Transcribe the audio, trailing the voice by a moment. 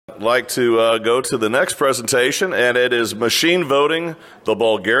like to go to the next presentation, and it is Machine Voting, the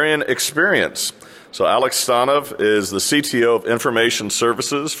Bulgarian Experience. So Alex Stanev is the CTO of Information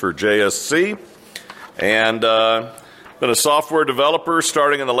Services for JSC, and been a software developer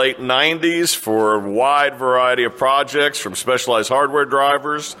starting in the late 90s for a wide variety of projects, from specialized hardware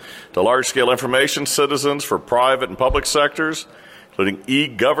drivers to large-scale information citizens for private and public sectors, including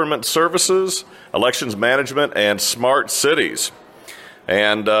e-government services, elections management, and smart cities.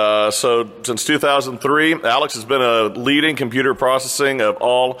 And so since 2003, Alex has been a leading computer processing of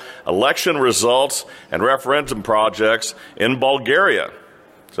all election results and referendum projects in Bulgaria.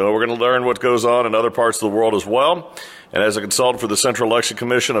 So we're going to learn what goes on in other parts of the world as well. And as a consultant for the Central Election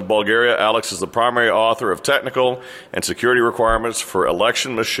Commission of Bulgaria, Alex is the primary author of technical and security requirements for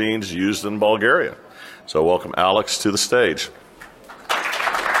election machines used in Bulgaria. So welcome Alex to the stage.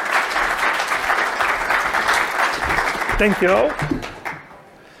 Thank you.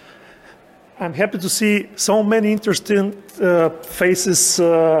 I'm happy to see so many interesting faces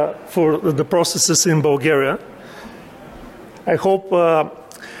for the processes in Bulgaria. I hope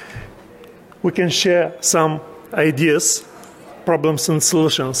we can share some ideas, problems, and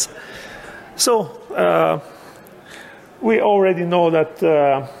solutions. So, we already know that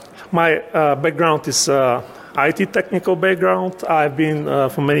my background is IT technical background. I've been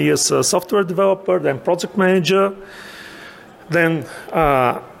for many years a software developer, then project manager. Then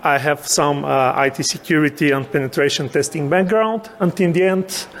I have some IT security and penetration testing background. And in the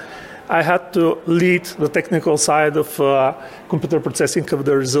end, I had to lead the technical side of computer processing of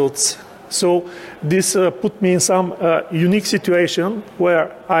the results. So this put me in some unique situation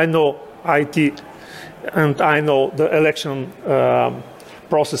where I know IT and I know the election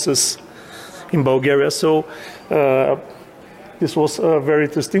processes in Bulgaria. So this was very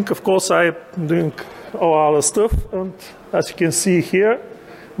interesting. Of course, I'm doing all other stuff. And as you can see here,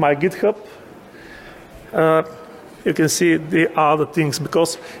 my GitHub, you can see the other things,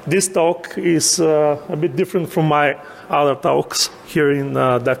 because this talk is a bit different from my other talks here in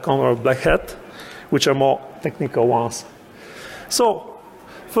DEFCON or Black Hat, which are more technical ones. So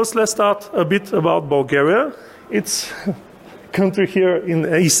first let's start a bit about Bulgaria. It's a country here in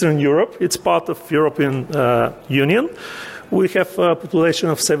Eastern Europe. It's part of European Union. We have a population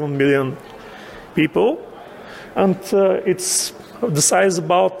of 7 million people, and it's the size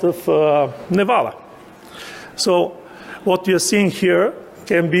about of Nevada. So what you're seeing here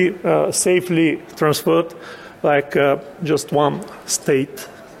can be safely transferred like just one state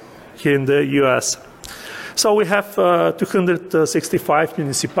here in the US. So we have 265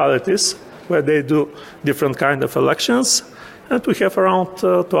 municipalities where they do different kind of elections, and we have around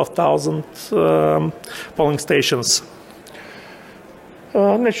 12,000 polling stations.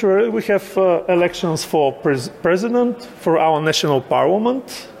 Naturally, we have elections for president, for our national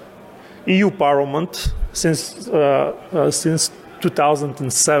parliament, EU parliament. Since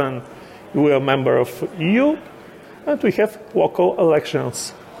 2007, we are a member of EU, and we have local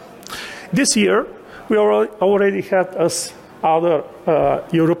elections. This year, we already had, as other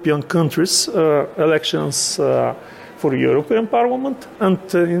European countries, elections for European Parliament, and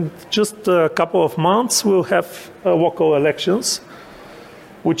in just a couple of months, we'll have local elections,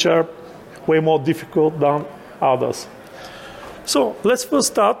 which are way more difficult than others. So let's first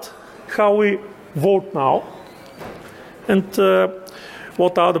start how we vote now, and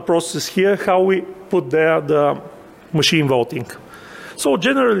what are the processes here, how we put there the machine voting. So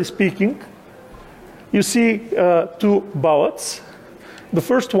generally speaking, you see two ballots. The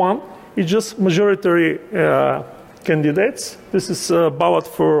first one is just majority candidates. This is a ballot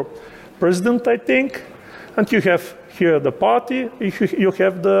for president, I think, and you have here the party, you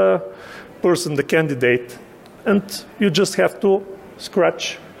have the person, the candidate, and you just have to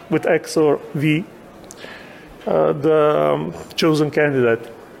scratch with X or V the chosen candidate.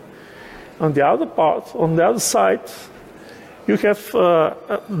 On the other part, on the other side, you have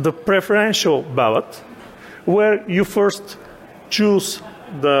the preferential ballot, where you first choose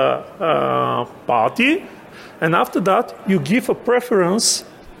the party, and after that you give a preference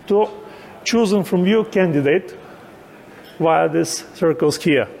to chosen from your candidate via these circles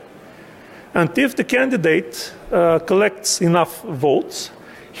here. And if the candidate collects enough votes,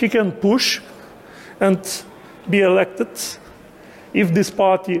 he can push and be elected. If this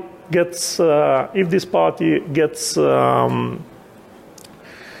party gets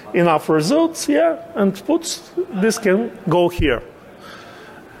enough results, and votes, this can go here.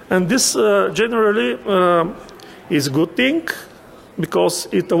 And this generally is a good thing, because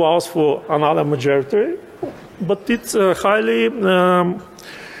it allows for another majority, but it's highly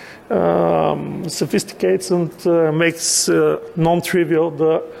sophisticates and makes non-trivial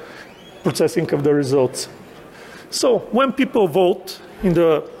the processing of the results. So when people vote in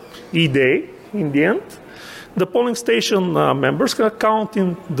the E-Day, in the end, the polling station members can count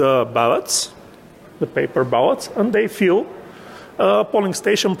in the ballots, the paper ballots, and they fill a polling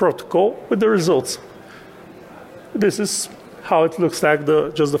station protocol with the results. This is how it looks like,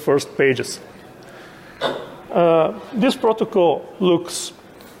 just the first pages. This protocol looks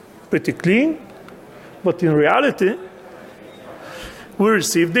pretty clean, but in reality, we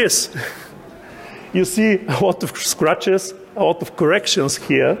receive this. You see a lot of scratches, a lot of corrections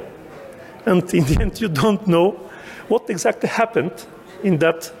here, and in the end, you don't know what exactly happened in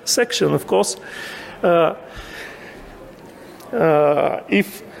that section. Of course,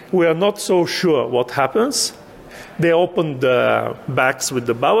 if we are not so sure what happens, they open the bags with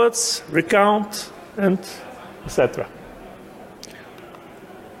the ballots, recount, and etc.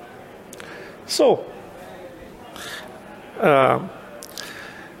 So,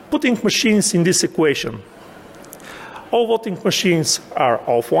 putting machines in this equation. All voting machines are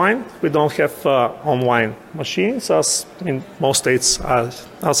offline. We don't have online machines, as in most states,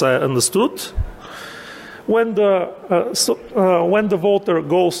 as I understood. When the voter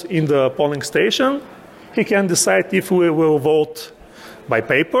goes in the polling station, he can decide if we will vote by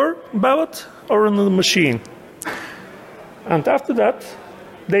paper ballot or on the machine. And after that,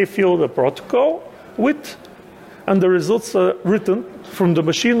 they fill the protocol and the results are written from the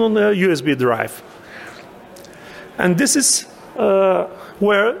machine on a USB drive. And this is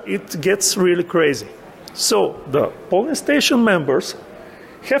where it gets really crazy. So the polling station members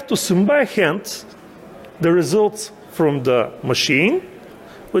have to sum by hand the results from the machine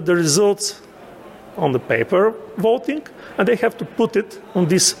with the results on the paper voting, and they have to put it on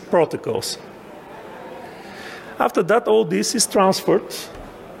these protocols. After that, all this is transferred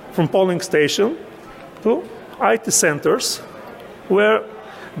from polling station to IT centers, where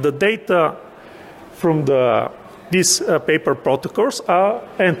the data from these paper protocols are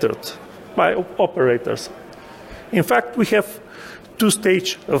entered by operators. In fact, we have two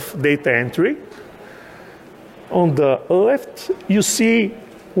stages of data entry. On the left, you see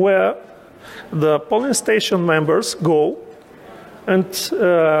where the polling station members go and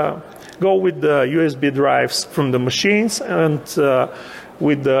go with the USB drives from the machines and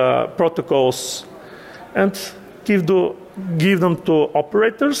with the protocols and give them to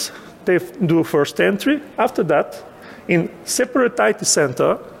operators. They do first entry. After that, in separate IT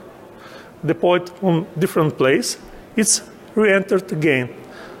center, deployed on different place, it's re-entered again.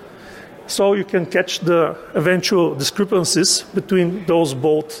 So you can catch the eventual discrepancies between those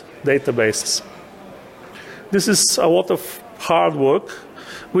both databases. This is a lot of hard work,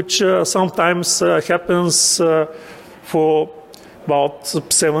 which sometimes happens for about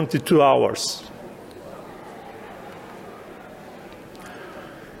 72 hours.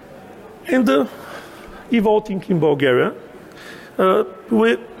 In the e-voting in Bulgaria,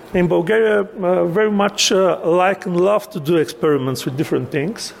 we in Bulgaria very much like and love to do experiments with different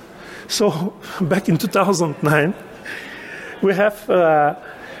things. So back in 2009, we have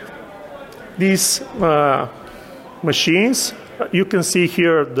these machines. You can see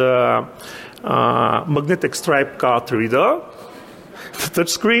here the magnetic stripe card reader, the touch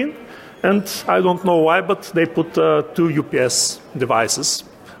screen, and I don't know why, but they put two UPS devices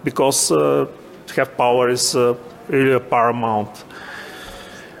because to have power is really paramount.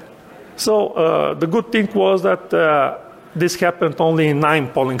 So the good thing was that this happened only in 9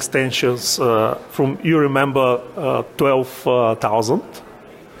 polling stations from, you remember, 12,000.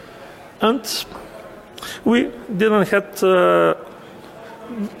 And we didn't have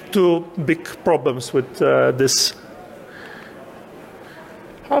too big problems with this.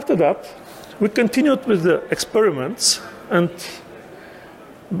 After that, we continued with the experiments, and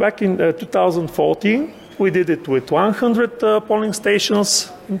back in 2014, we did it with 100 polling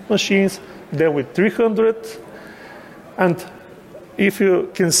stations and machines, then with 300, and if you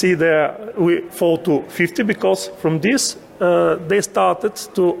can see there, we fall to 50 because from this, they started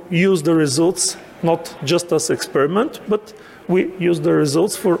to use the results not just as experiment, but we use the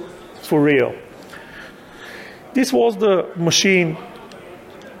results for real. This was the machine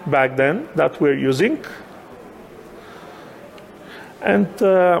back then that we're using. And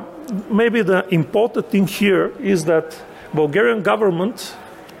maybe the important thing here is that Bulgarian government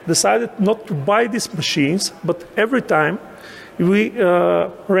decided not to buy these machines, but every time we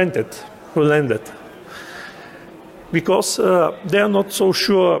lend it. Because they are not so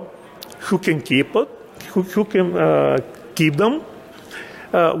sure who can keep it, who can keep them.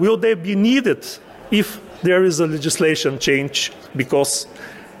 Will they be needed if there is a legislation change? Because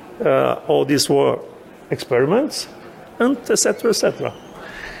all these were experiments, and etc., etc.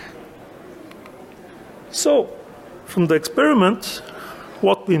 So, from the experiment,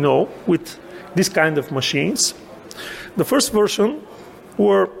 what we know with this kind of machines, the first version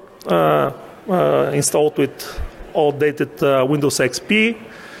were installed with outdated Windows XP.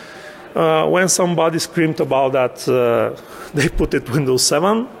 When somebody screamed about that, they put it Windows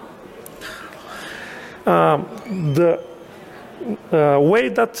 7. The way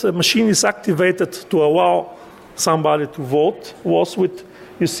that the machine is activated to allow somebody to vote was with,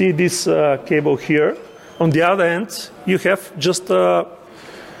 you see this cable here. On the other end, you have just a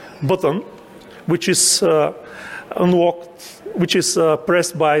button which is unlocked, which is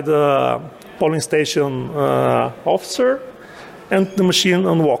pressed by the polling station officer, and the machine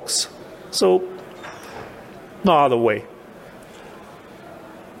unlocks. So, no other way.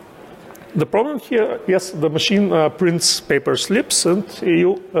 The problem here, yes, the machine prints paper slips, and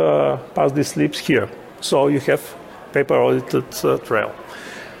you pass these slips here. So you have paper-audited trail.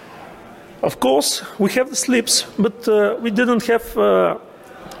 Of course, we have the slips, but we didn't have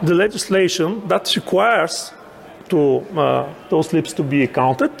the legislation that requires those slips to be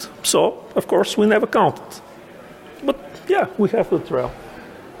counted. So, of course, we never counted. But yeah, we have the trail.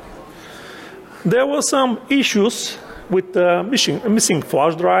 There were some issues with missing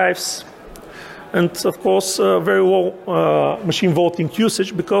flash drives, and of course, very low machine voting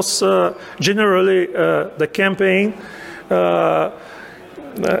usage, because generally the campaign had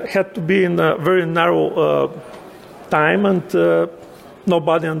to be in a very narrow time, and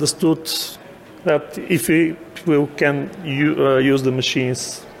nobody understood that if we can use the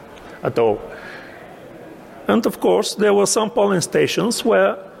machines at all. And of course, there were some polling stations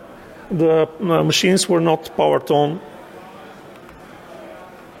where the machines were not powered on.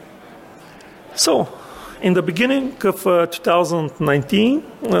 So, in the beginning of 2019,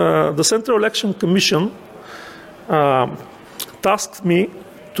 the Central Election Commission tasked me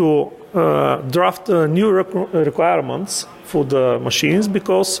to draft new requirements for the machines,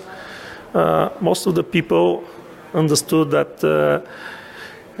 because most of the people understood that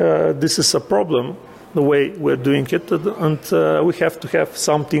this is a problem, the way we're doing it, and we have to have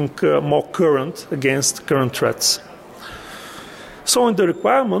something more current against current threats. So in the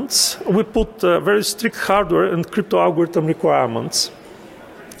requirements, we put very strict hardware and crypto algorithm requirements.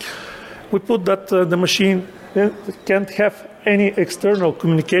 We put that the machine can't have any external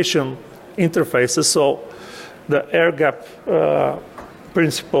communication interfaces, so the air gap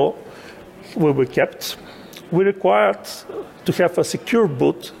principle will be kept. We required to have a secure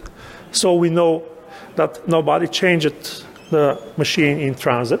boot, so we know that nobody changed the machine in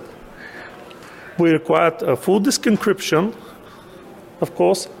transit. We required a full disk encryption, of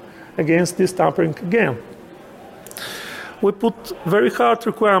course, against this tampering again. We put very hard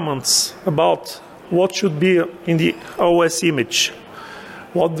requirements about what should be in the OS image,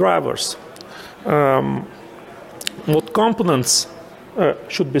 what drivers, what components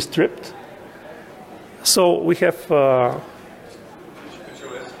should be stripped. So we have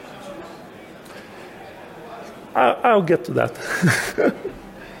I'll get to that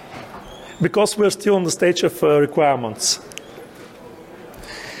because we're still on the stage of requirements.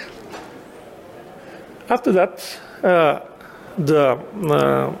 After that,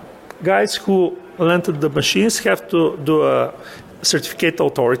 the guys who landed the machines have to do a certificate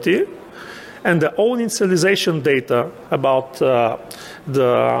authority, and the own initialization data about the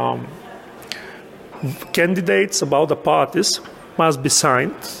candidates, about the parties, must be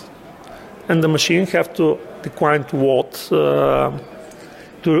signed, and the machine have to decline to vote,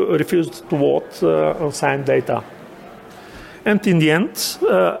 to refuse to vote on signed data. And in the end,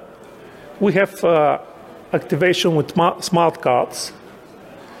 we have activation with smart cards,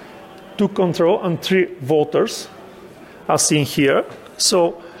 2 control and 3 voters, as seen here.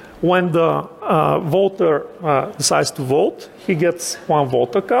 So when the voter decides to vote, he gets 1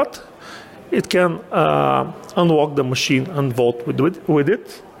 voter card. It can unlock the machine and vote with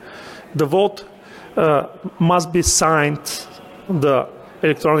it. The vote must be signed the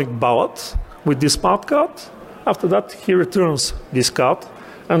electronic ballot with this smart card. After that, he returns this card,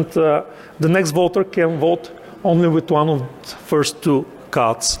 and the next voter can vote only with one of the first 2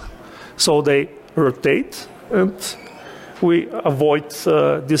 cards. So they rotate, and we avoid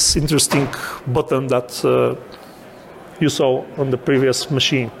this interesting button that you saw on the previous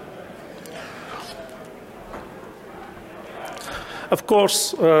machine. Of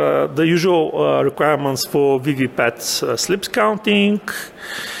course, the usual requirements for VVPAT slips counting,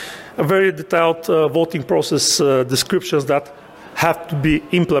 a very detailed voting process descriptions that have to be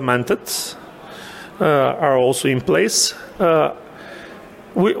implemented are also in place.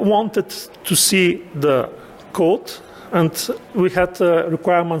 we wanted to see the code, and we had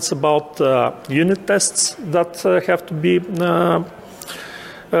requirements about unit tests that have to be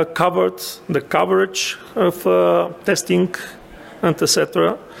covered, the coverage of testing, and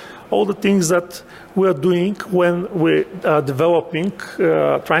etc. All the things that we are doing when we are developing,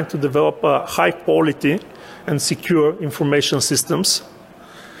 trying to develop high quality and secure information systems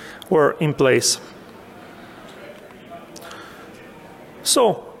were in place.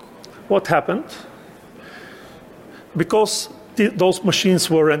 So, what happened? Because those machines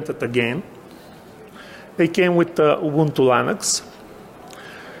were rented again, they came with Ubuntu Linux.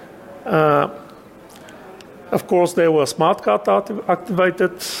 Of course, they were smart card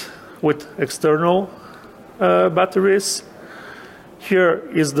activated with external batteries. Here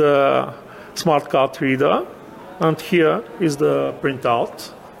is the smart card reader, and here is the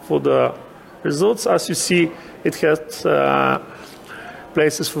printout for the results. As you see, it has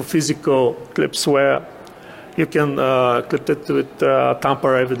places for physical clips where you can clip it with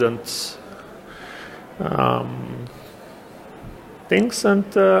tamper-evident things, and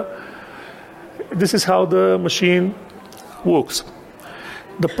this is how the machine works.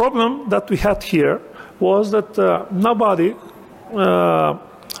 The problem that we had here was that nobody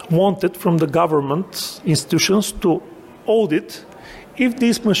wanted from the government institutions to audit if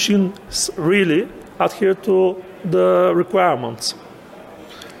these machines really adhere to the requirements.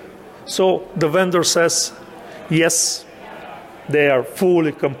 So the vendor says, yes, they are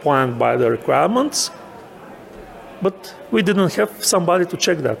fully compliant by the requirements, but we didn't have somebody to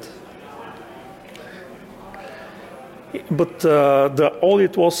check that. But the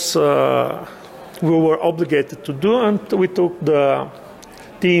audit was, we were obligated to do, and we took the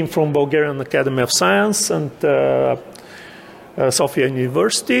team from Bulgarian Academy of Science and Sofia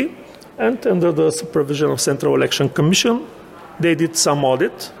University, and under the supervision of Central Election Commission, they did some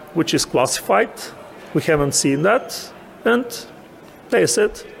audit, which is classified. We haven't seen that, and they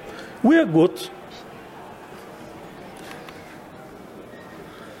said, we are good.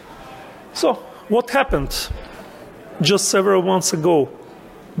 So, what happened? Just several months ago,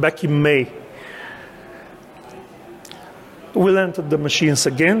 back in May, we entered the machines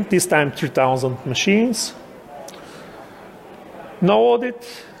again, this time 3,000 machines. No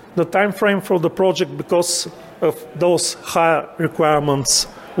audit. The time frame for the project, because of those higher requirements,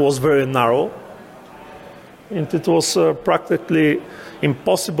 was very narrow. And it was practically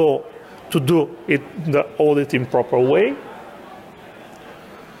impossible to do the audit in proper way.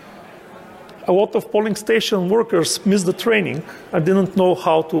 A lot of polling station workers missed the training and didn't know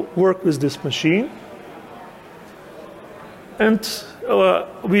how to work with this machine. And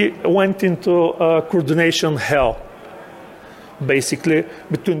we went into coordination hell, basically,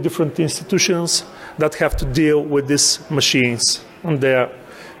 between different institutions that have to deal with these machines and their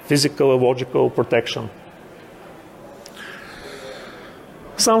physical and logical protection.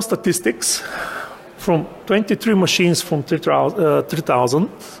 Some statistics from 23 machines from 3,000.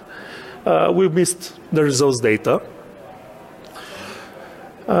 We missed the results data.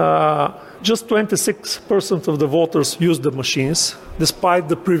 Just 26% of the voters used the machines, despite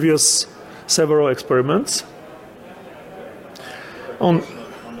the previous several experiments. On that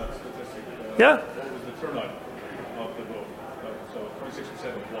statistic, yeah. what was the turnout of the vote? So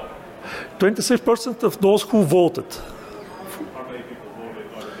 26% of what? 26% of those who voted. How many people voted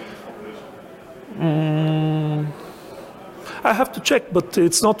out of the population? I have to check, but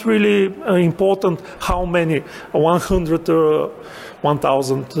it's not really important how many, 100 or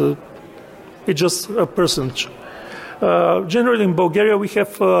 1,000. It's just a percentage. Generally, in Bulgaria, we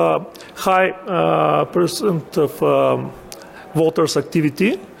have high percent of voters'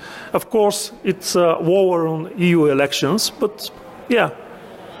 activity. Of course, it's lower on EU elections, but yeah,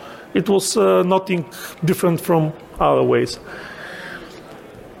 it was nothing different from other ways.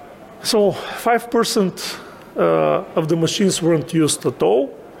 So 5% of the machines weren't used at all,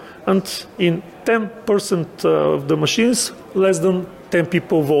 and in 10% of the machines, less than 10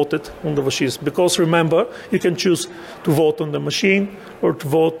 people voted on the machines. Because remember, you can choose to vote on the machine or to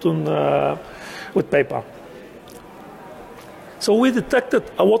vote on, with paper. So we detected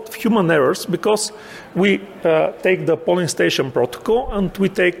a lot of human errors because we take the polling station protocol and we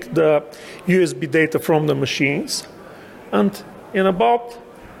take the USB data from the machines, and in about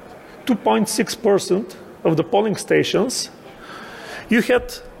 2.6% of the polling stations, you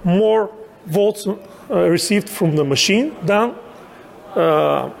had more votes received from the machine than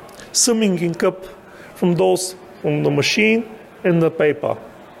summing up from those from the machine and the paper.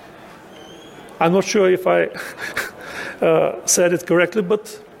 I'm not sure if I said it correctly,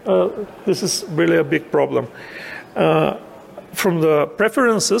 but this is really a big problem. from the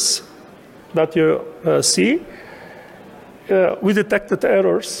preferences that you see, we detected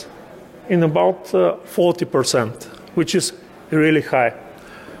errors in about 40%, which is really high.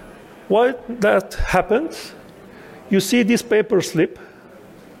 Why that happened? You see this paper slip.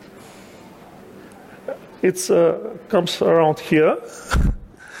 It comes around here.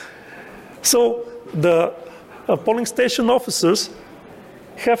 So the polling station officers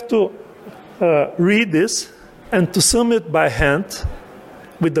have to read this and to sum it by hand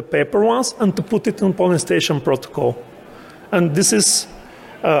with the paper ones and to put it in polling station protocol. And this is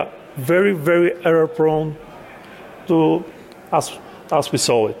very, very error prone to as we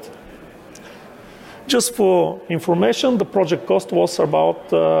saw it. Just for information, the project cost was about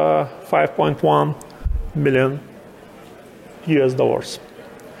 5.1 million US dollars,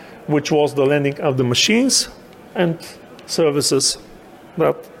 which was the landing of the machines and services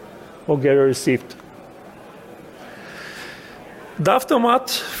that Bulgaria received. The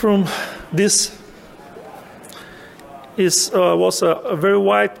aftermath from this was a very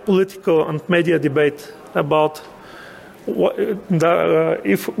wide political and media debate about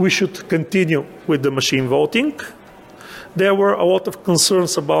if we should continue with the machine voting. There were a lot of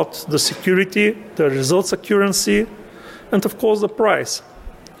concerns about the security, the results accuracy, and of course the price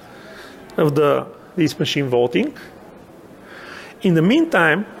of this machine voting. In the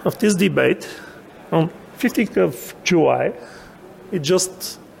meantime of this debate, on 15th of July, it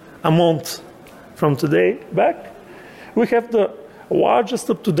just a month from today back, we have the largest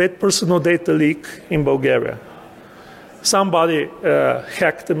up-to-date personal data leak in Bulgaria. Somebody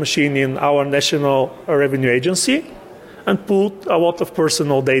hacked the machine in our National Revenue Agency and pulled a lot of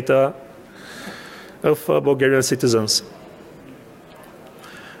personal data of Bulgarian citizens.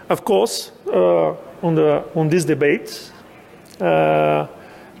 Of course, on this debate,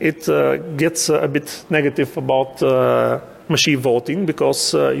 it gets a bit negative about machine voting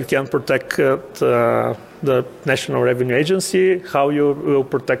because you can't protect the National Revenue Agency, how you will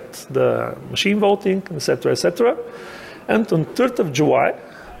protect the machine voting, etc., etc. And on 3rd of July,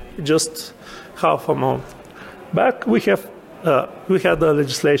 just half a month back, we had the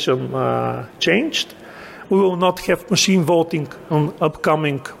legislation changed. We will not have machine voting on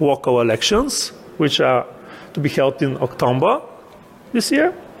upcoming local elections, which are to be held in October this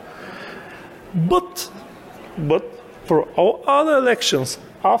year. But for all other elections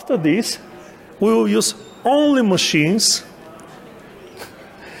after this, we will use only machines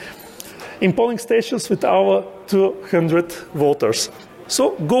in polling stations with our 200 voters.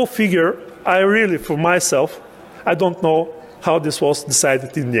 So go figure. I really, for myself, I don't know how this was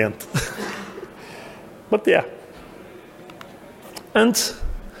decided in the end. But yeah. And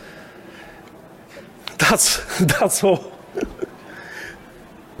that's all.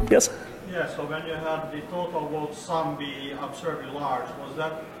 Yes? Yeah, so when you had the total vote sum be absurdly large, was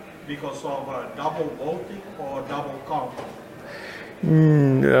that because of double voting or double counting?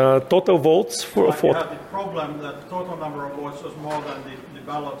 Total votes for you had the problem that the total number of votes was more than the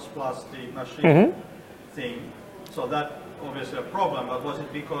ballots plus the machine thing. So that obviously a problem, but was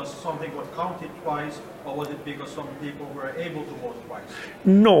it because something was counted twice, or was it because some people were able to vote twice?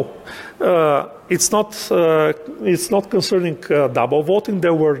 No, it's not concerning double voting.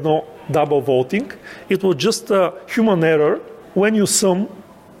 There were no double voting. It was just a human error when you sum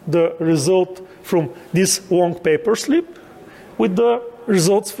the result from this long paper slip with the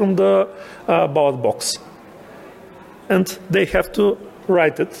results from the ballot box. And they have to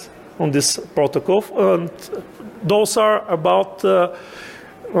write it on this protocol. And those are about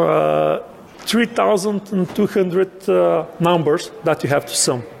 3,200 numbers that you have to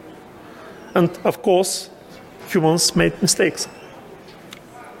sum. And of course, humans made mistakes.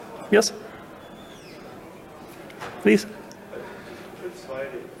 Yes? Please?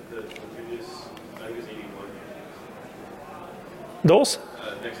 Those?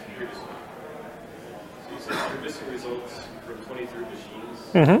 Next previous one. So you said you're missing results from 23 machines.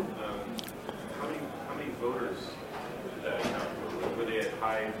 Mm-hmm. How many voters did that account for? Were they at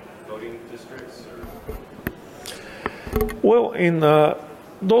high voting districts? Or? Well,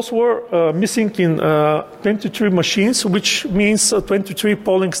 those were missing in 23 machines, which means 23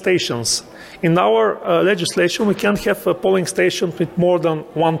 polling stations. In our legislation, we can't have a polling station with more than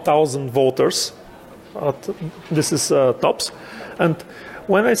 1,000 voters. This is tops. And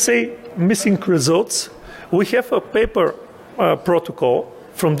when I say missing results, we have a paper protocol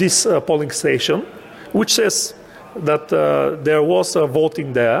from this polling station, which says that there was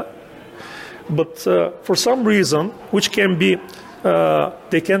voting there. But for some reason, which can be,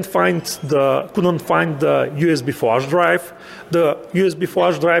 they couldn't find the USB flash drive. The USB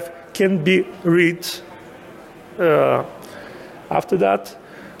flash drive can be read after that,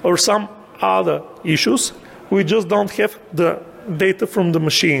 or some other issues. We just don't have the data from the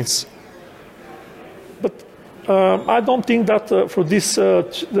machines. But I don't think that for these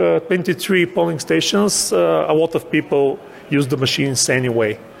 23 polling stations, a lot of people use the machines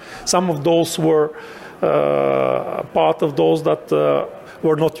anyway. Some of those were part of those that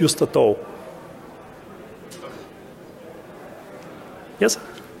were not used at all. Yes,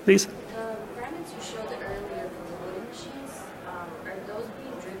 please. The requirements you showed earlier for the voting machines, are those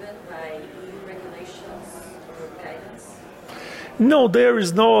being driven by EU regulations or guidance? No, there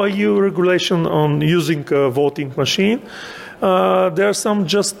is no EU regulation on using a voting machine. There are some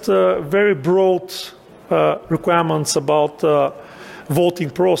just very broad requirements about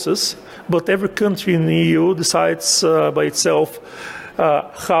voting process, but every country in the EU decides by itself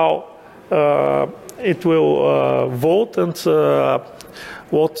how it will vote and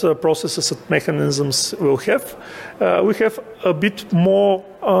what processes and mechanisms will have. We have a bit more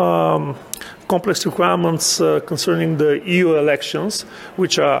complex requirements concerning the EU elections,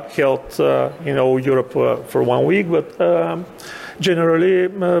 which are held in all Europe for 1 week, but generally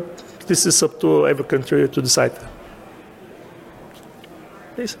this is up to every country to decide.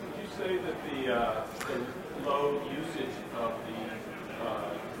 Please. Would you say that the low usage of the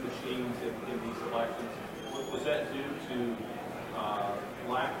machines in these elections, was that due to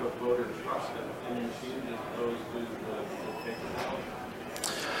lack of voter trust in the machines as opposed to the paper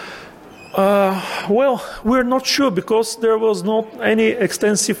ballot? Well, we're not sure because there was not any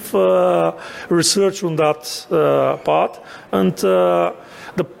extensive research on that part, and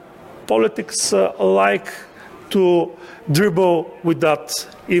the politics like to dribble with that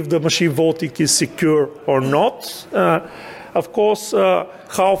if the machine voting is secure or not. Of course,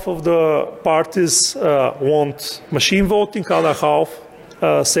 half of the parties want machine voting, other half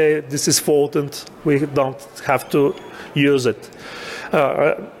say this is fault and we don't have to use it.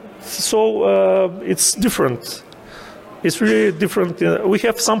 So it's different. It's really different. We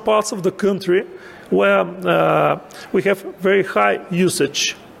have some parts of the country where we have very high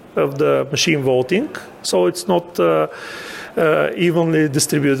usage of the machine voting, so it's not evenly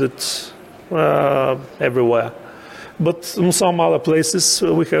distributed everywhere. But in some other places,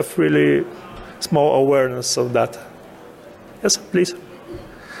 we have really small awareness of that. Yes, please.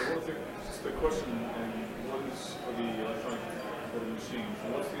 The question, and what is for the electronic voting machines,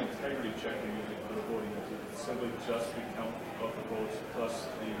 what's the integrity check you're using for the voting? Is it simply just the count of the votes plus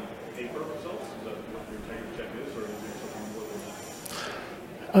the paper results? Is that what your integrity check is, or is there something more than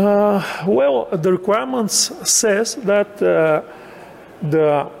that? Well, the requirements says that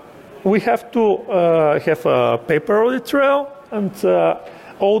we have to have a paper audit trail, and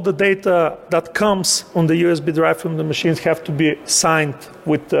all the data that comes on the USB drive from the machines have to be signed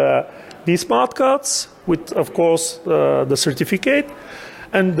with these smart cards, with, of course, the certificate.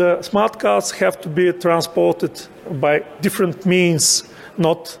 And the smart cards have to be transported by different means,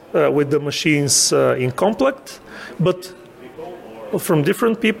 not with the machines in complex, but from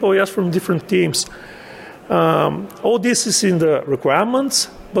different people, yes, from different teams. All this is in the requirements,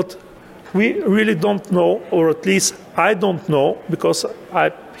 but we really don't know, or at least I don't know, because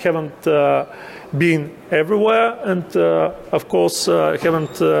I haven't been everywhere, and of course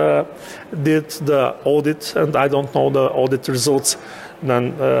haven't did the audit, and I don't know the audit results.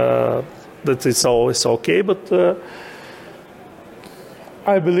 Then that is always okay, but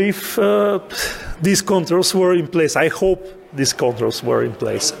I believe these controls were in place. I hope these controls were in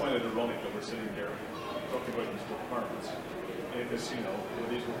place. I find it ironic that we're sitting here talking about these requirements in a casino, where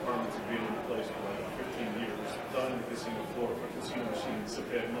these requirements have been in place for like 15 years, done in the casino floor for casino machines to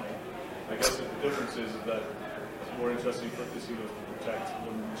pay money. I guess that the difference is that it's more interesting for casinos to protect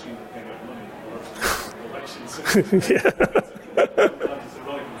when the machines are paying out money versus elections. Yeah. It's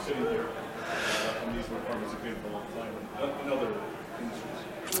ironic we're sitting here and these requirements have been for a long time in other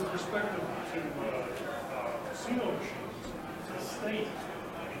industries. With respect to casino machines, the state,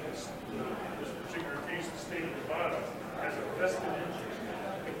 in this particular case, the state of Nevada, has a vested interest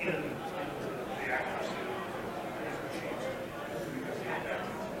in the accuracy of these machines.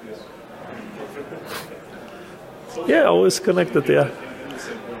 Yes. Yeah, always connected, yeah.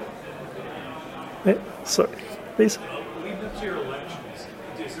 Yeah, sorry, please. Leading up to your elections,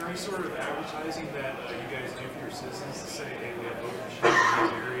 is there any sort of advertising that you guys do for your citizens to say, hey, we have voting machines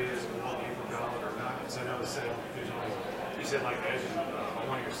in these areas, we'll paper ballot or not? Because I know it said, there's only, you said like as on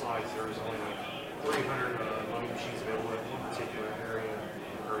one of your slides, there was only like 300 voting machines available in one particular area,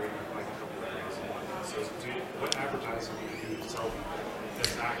 or in like a couple of areas and whatnot. So what advertising do you do to tell them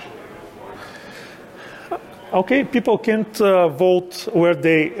that's actually available? Okay, people can't vote where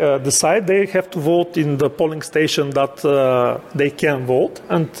they decide. They have to vote in the polling station that they can vote,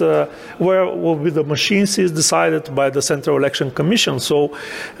 and where will be the machines is decided by the Central Election Commission. So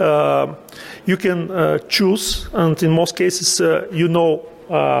you can choose, and in most cases, you know,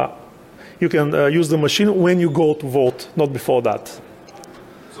 you can use the machine when you go to vote, not before that.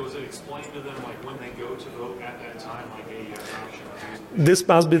 So is it explained to them like when they go to vote at that time, like a option? This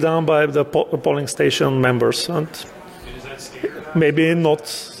must be done by the polling station members, and And is that standardized? maybe not.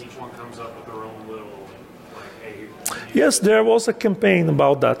 Each one comes up with their own little, like, hey, Yes, there was a campaign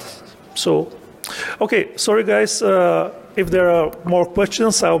about that. So, okay, sorry guys. If there are more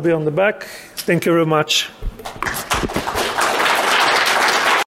questions, I'll be on the back. Thank you very much.